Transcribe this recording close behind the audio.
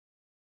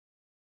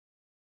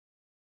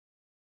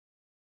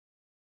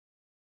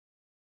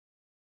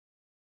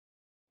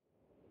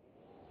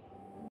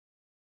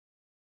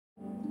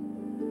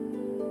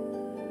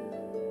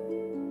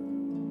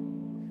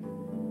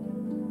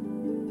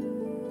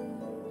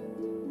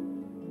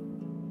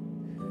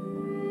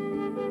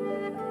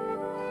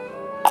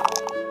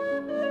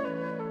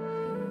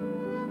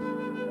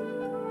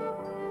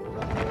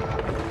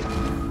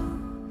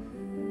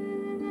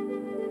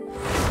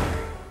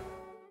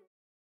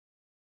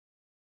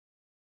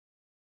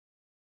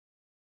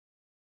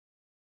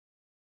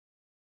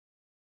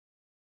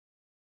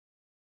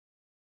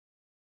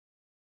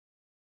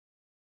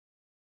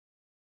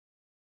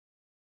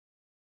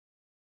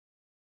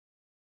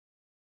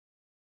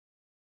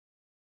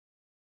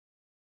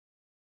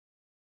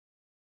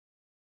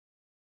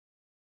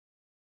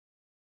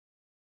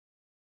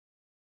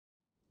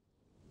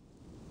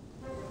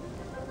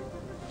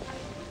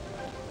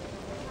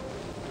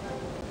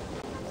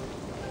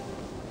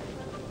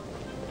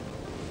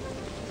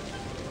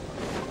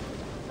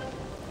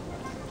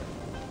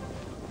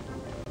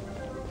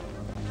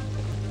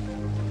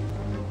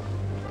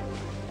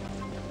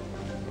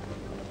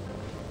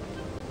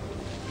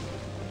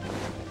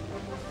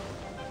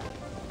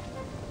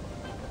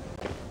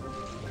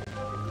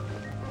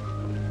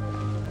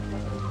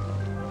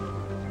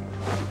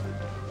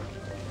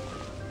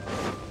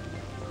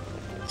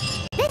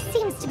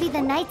to be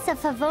the Knights of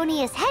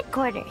Favonius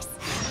headquarters.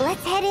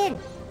 Let's head in.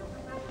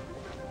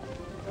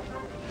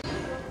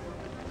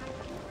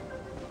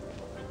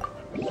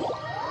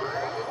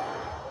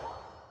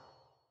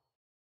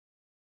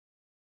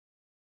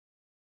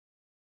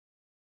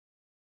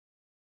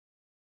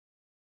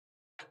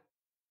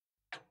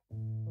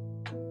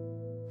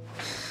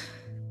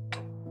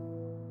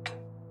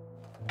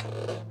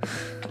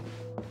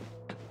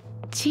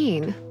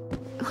 Jean,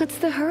 what's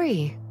the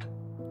hurry?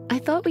 I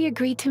thought we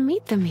agreed to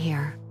meet them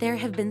here. There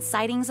have been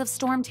sightings of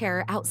storm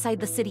terror outside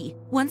the city.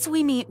 Once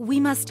we meet, we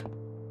must...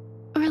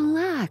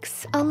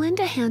 Relax. I'll lend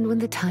a hand when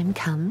the time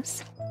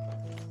comes.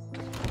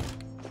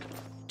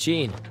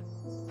 Jean,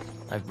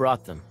 I've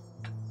brought them.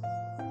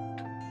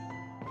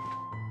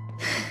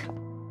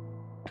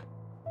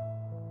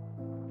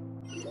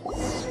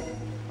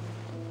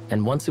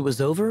 And once it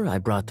was over, I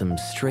brought them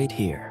straight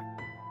here.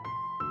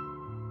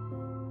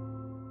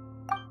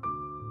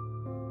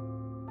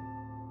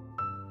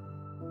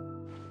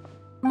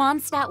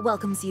 Mondstadt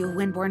welcomes you,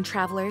 Windborn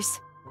travelers.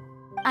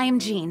 I am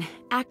Jean,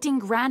 acting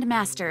Grand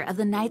Master of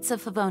the Knights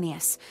of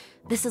Favonius.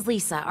 This is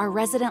Lisa, our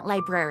resident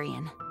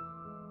librarian.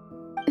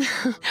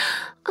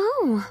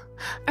 Oh,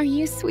 are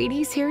you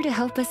sweeties here to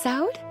help us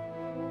out?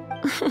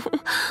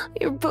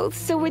 You're both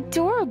so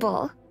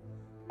adorable.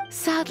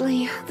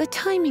 Sadly, the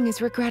timing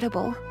is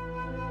regrettable.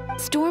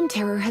 Storm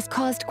terror has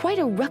caused quite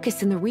a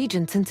ruckus in the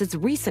region since its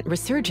recent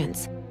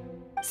resurgence.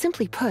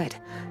 Simply put,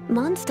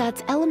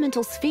 Mondstadt's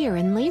elemental sphere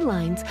and ley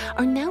lines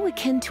are now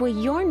akin to a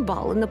yarn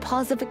ball in the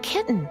paws of a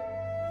kitten.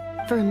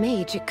 For a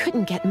mage, it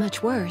couldn't get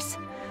much worse.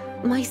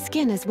 My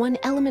skin is one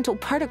elemental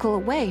particle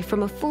away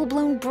from a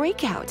full-blown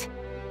breakout.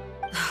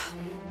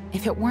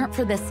 If it weren't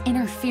for this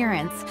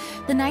interference,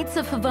 the Knights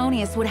of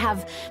Favonius would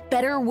have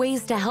better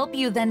ways to help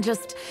you than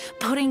just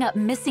putting up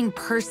missing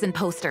person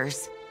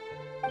posters.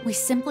 We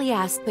simply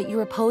ask that you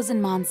repose in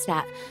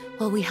Mondstadt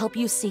while we help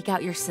you seek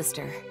out your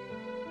sister.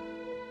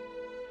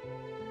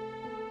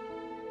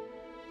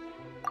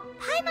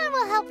 Paimon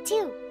will help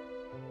too.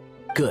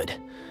 Good.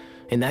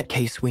 In that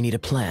case, we need a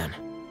plan.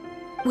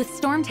 With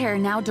Storm Terror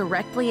now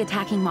directly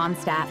attacking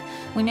Mondstadt,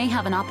 we may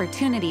have an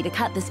opportunity to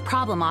cut this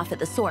problem off at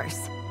the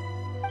source.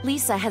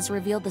 Lisa has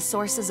revealed the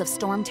sources of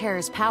Storm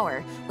Terror's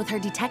power with her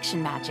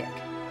detection magic.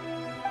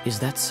 Is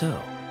that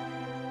so?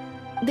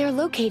 They're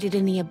located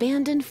in the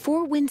abandoned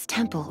Four Winds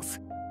temples.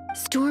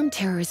 Storm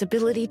Terror's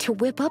ability to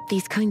whip up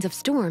these kinds of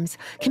storms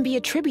can be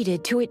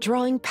attributed to it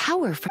drawing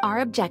power from... Our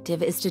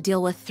objective is to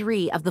deal with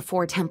 3 of the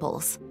 4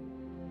 temples.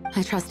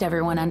 I trust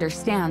everyone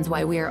understands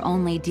why we are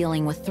only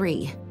dealing with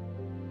 3.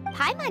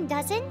 Paimon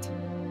doesn't.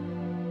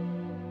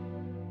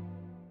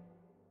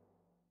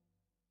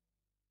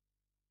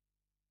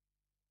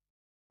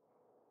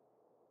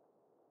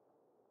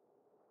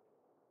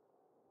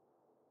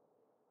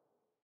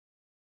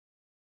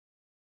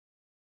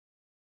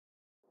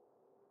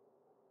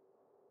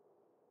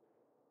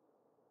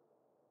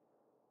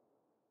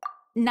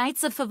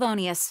 Knights of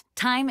Favonius,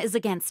 time is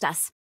against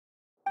us.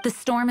 The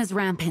storm is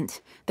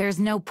rampant. There's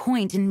no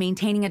point in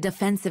maintaining a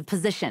defensive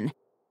position.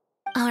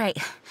 All right,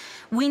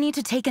 we need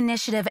to take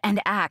initiative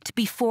and act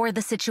before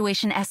the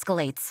situation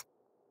escalates.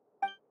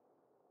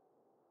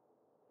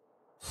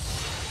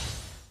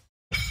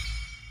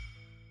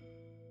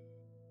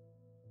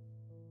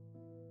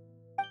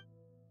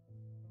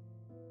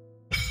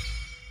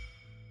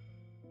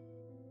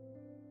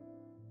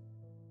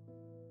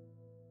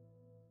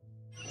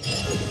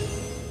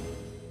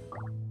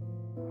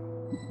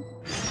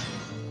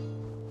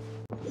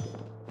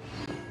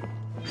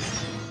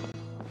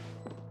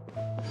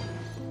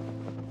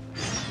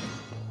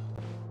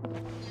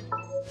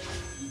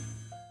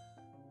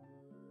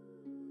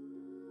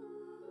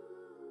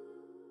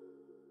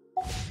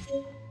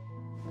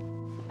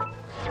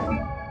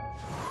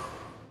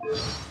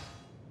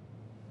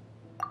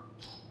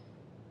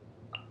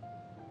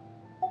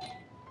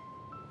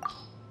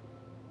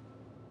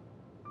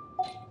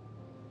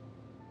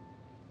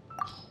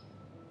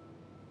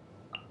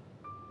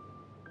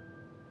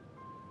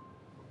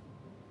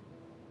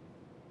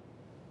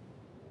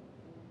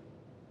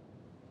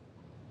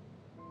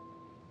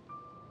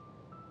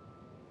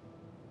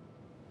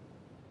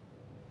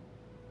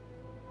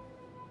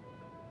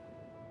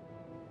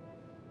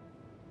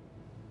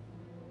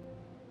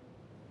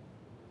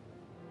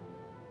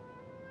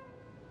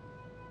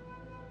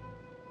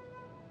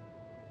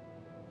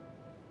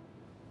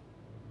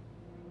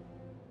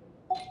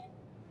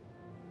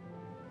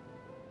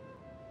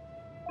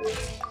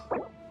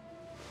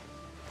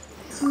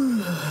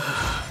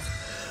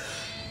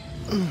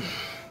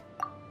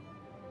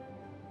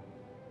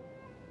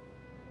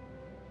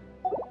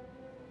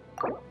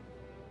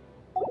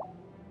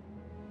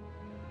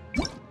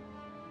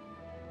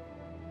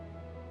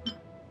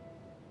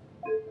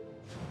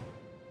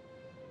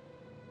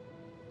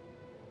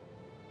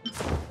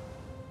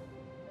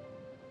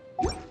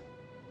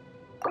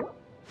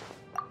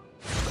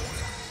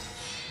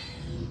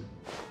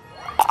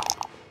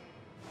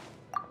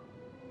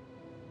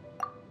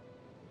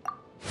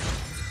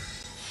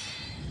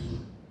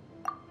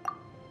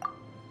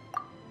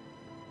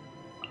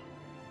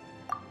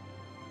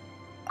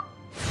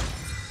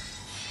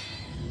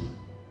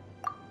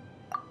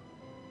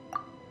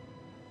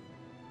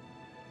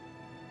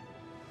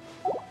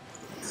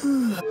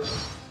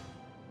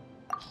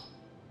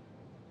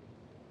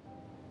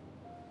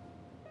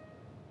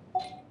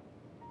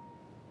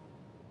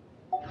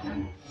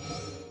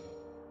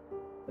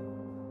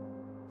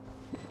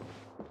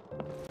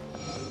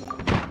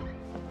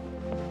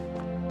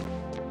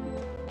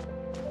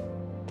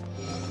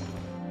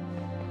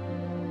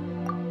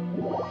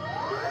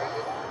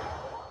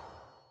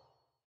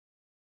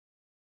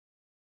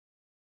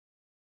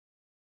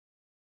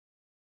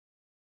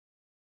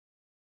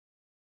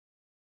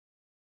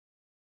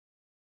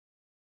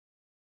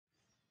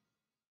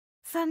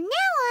 From now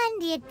on,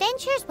 the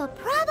adventures will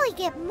probably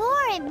get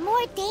more and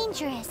more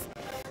dangerous.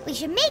 We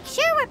should make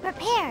sure we're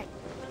prepared.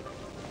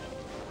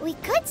 We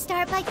could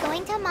start by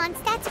going to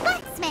Mondstadt's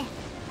blacksmith.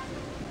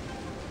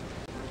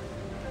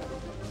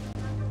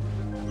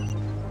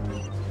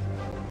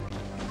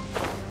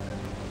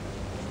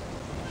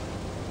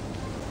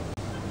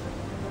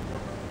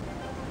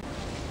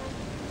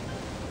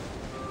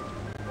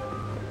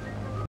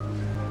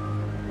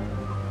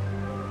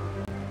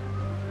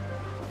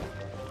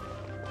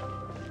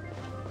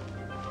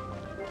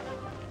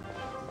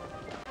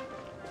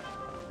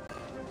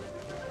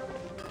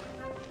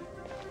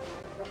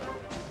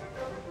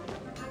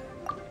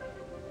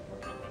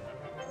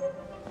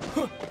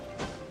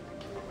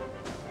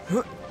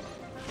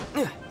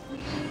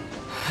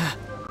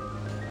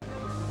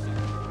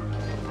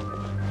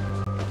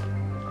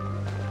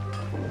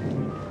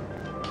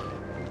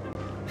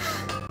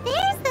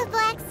 There's the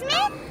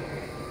blacksmith!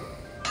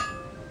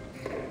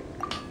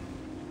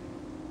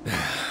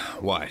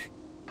 What?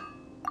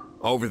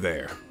 Over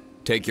there.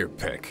 Take your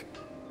pick.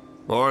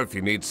 Or if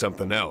you need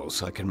something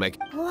else, I can make...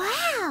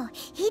 Wow,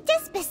 he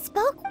does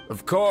bespoke...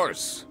 Of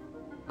course!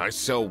 I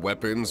sell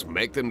weapons,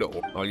 make them to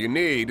ore. All you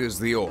need is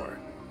the ore.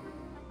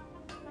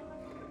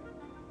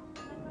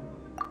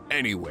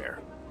 Anywhere.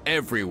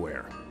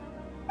 Everywhere.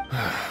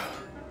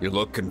 You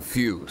look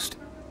confused.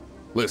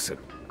 Listen,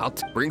 I'll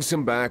bring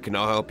some back and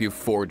I'll help you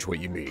forge what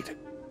you need.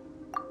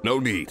 No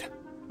need.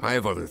 I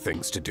have other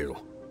things to do.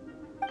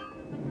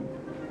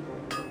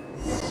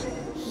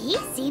 He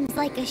seems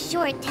like a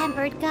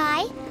short-tempered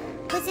guy.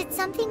 Was it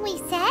something we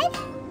said?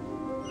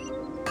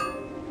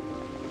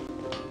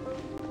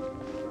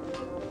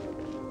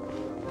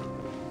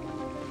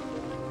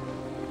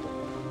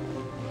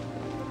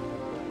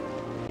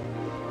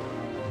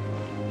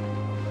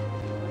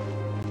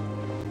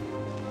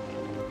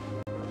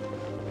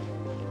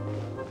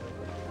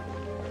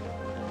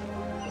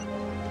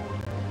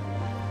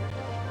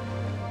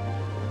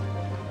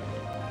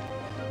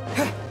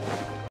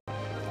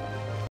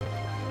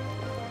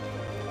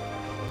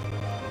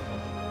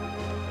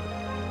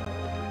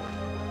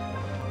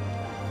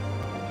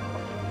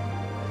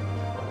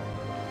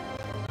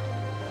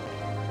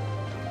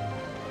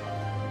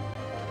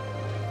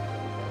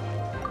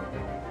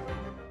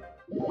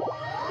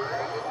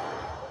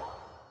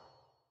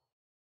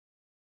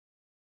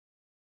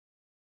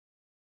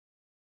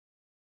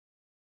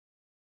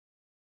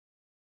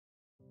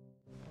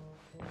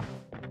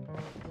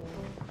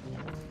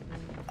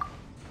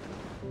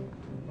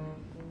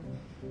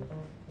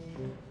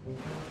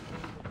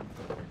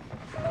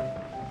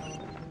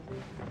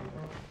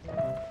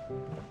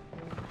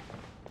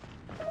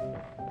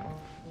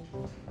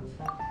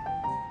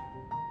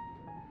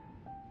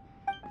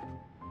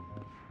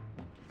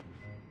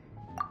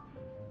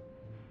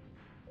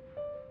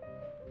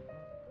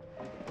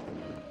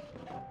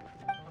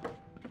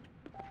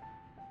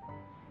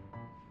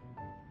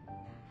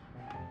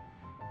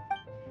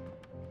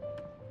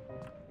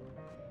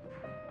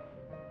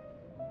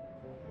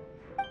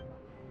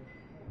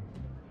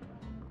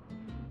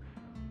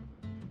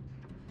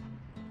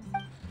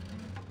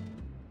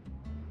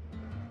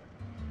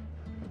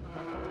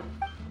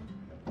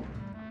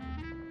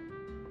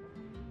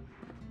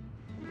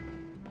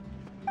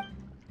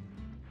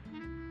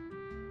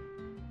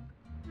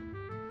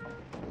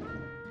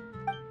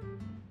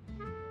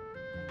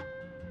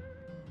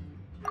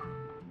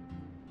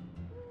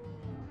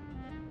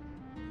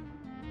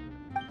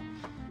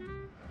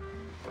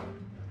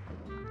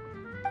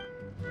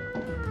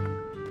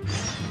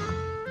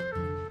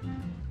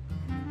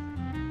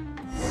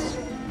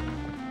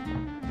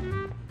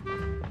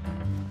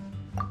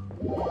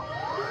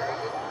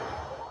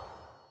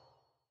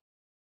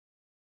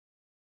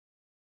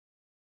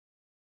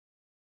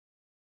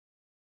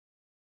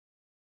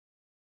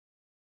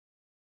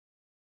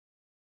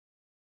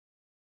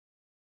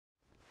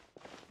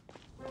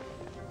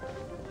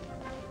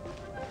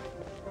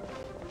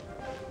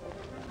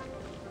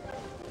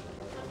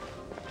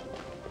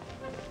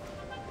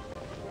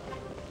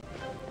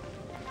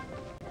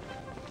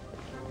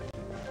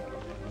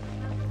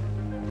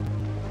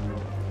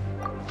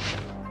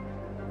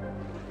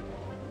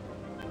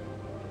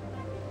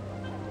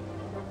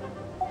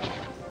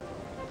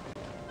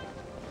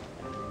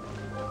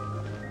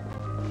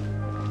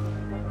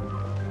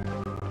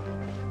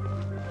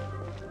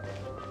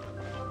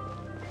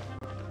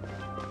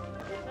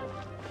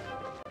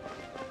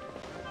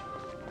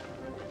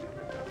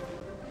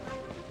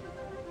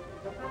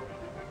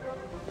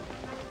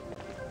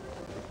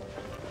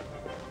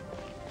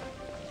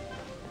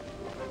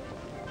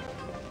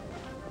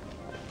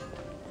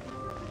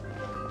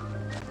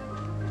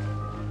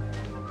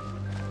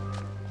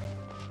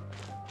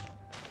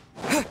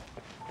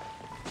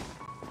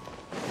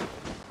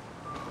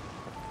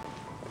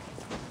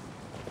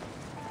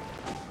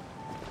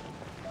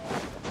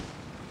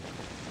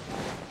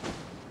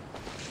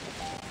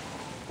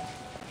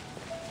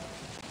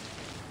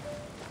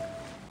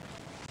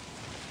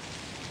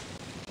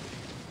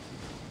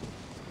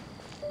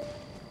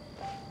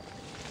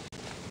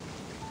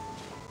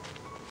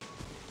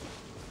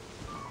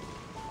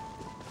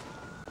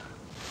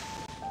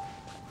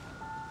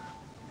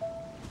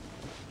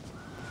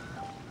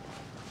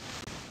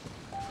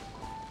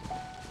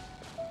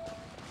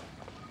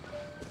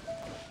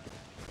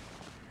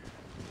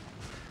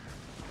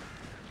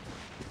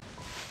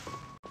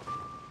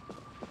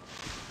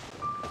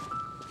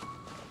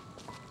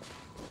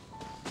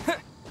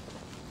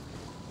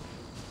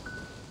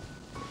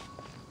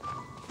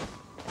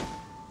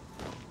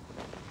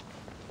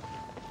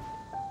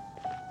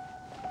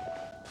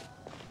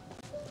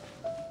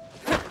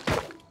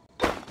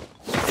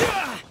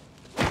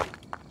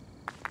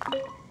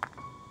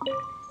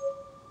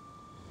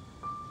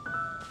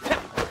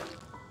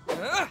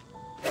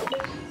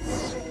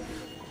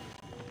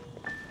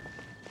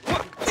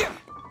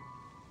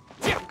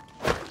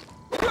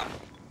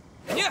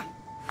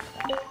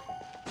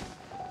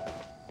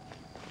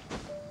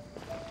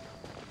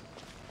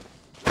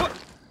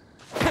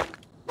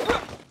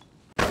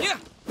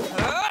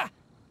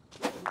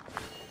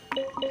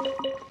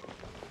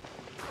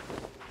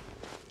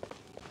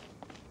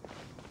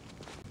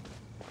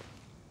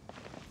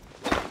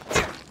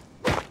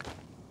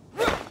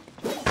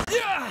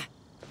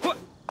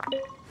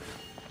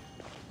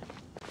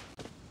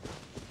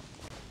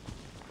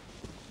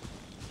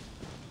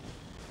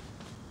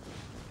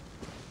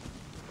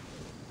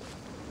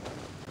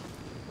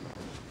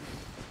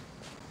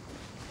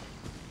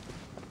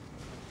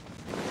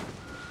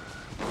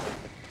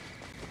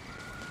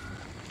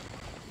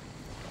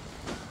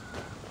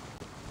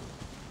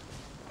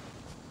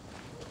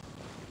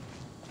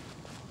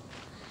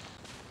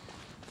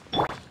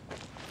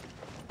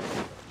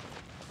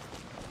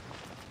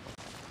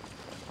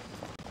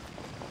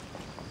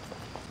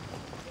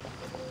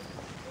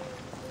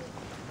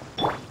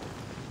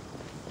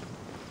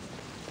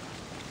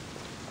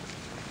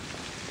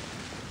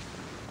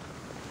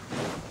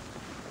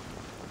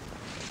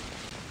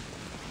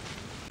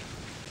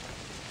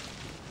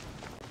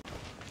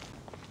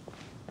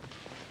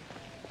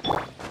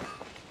 Hard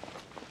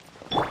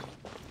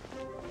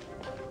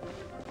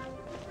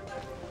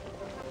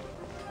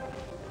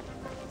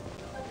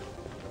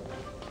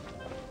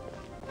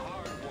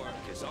work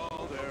is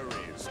all there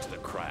is to the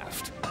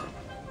craft.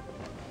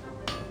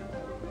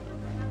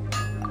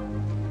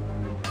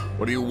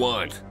 What do you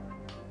want?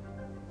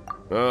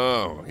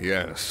 Oh,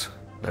 yes.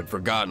 I'd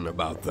forgotten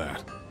about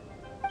that.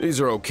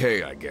 These are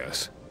okay, I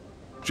guess.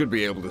 Should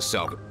be able to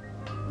sell them.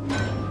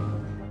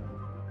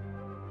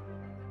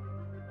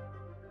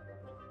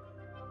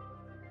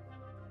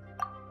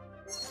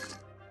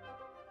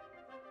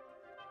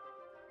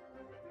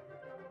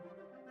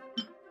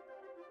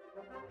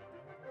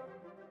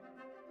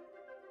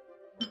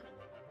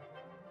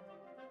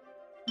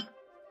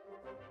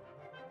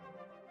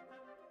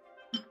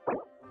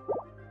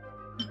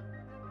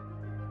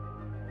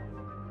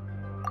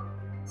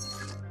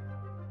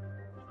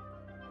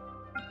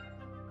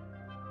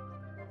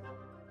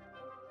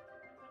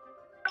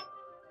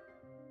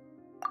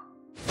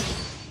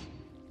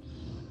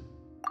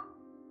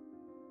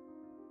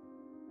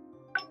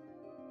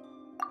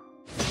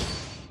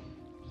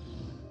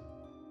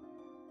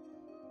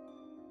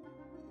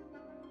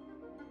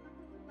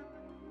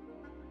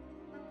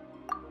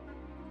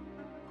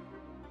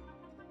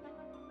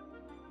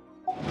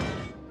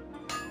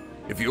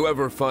 If you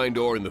ever find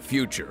ore in the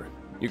future,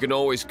 you can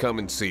always come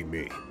and see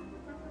me.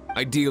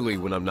 Ideally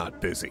when I'm not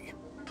busy.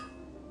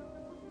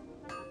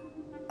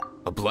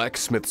 A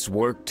blacksmith's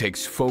work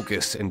takes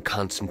focus and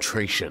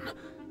concentration.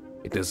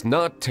 It does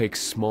not take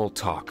small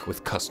talk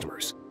with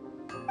customers.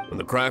 When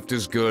the craft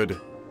is good,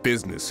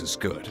 business is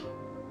good.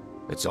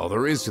 That's all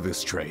there is to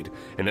this trade,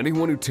 and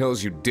anyone who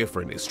tells you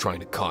different is trying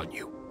to con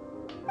you.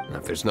 And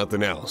if there's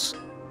nothing else,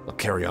 I'll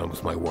carry on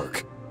with my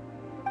work.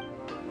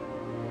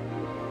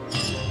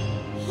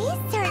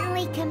 He's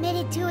certainly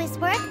committed to his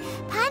work.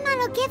 Paimon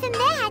will give him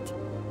that.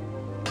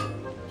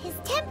 His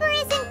temper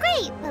isn't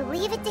great, but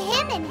leave it to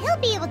him and he'll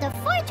be able to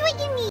forge what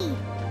you need.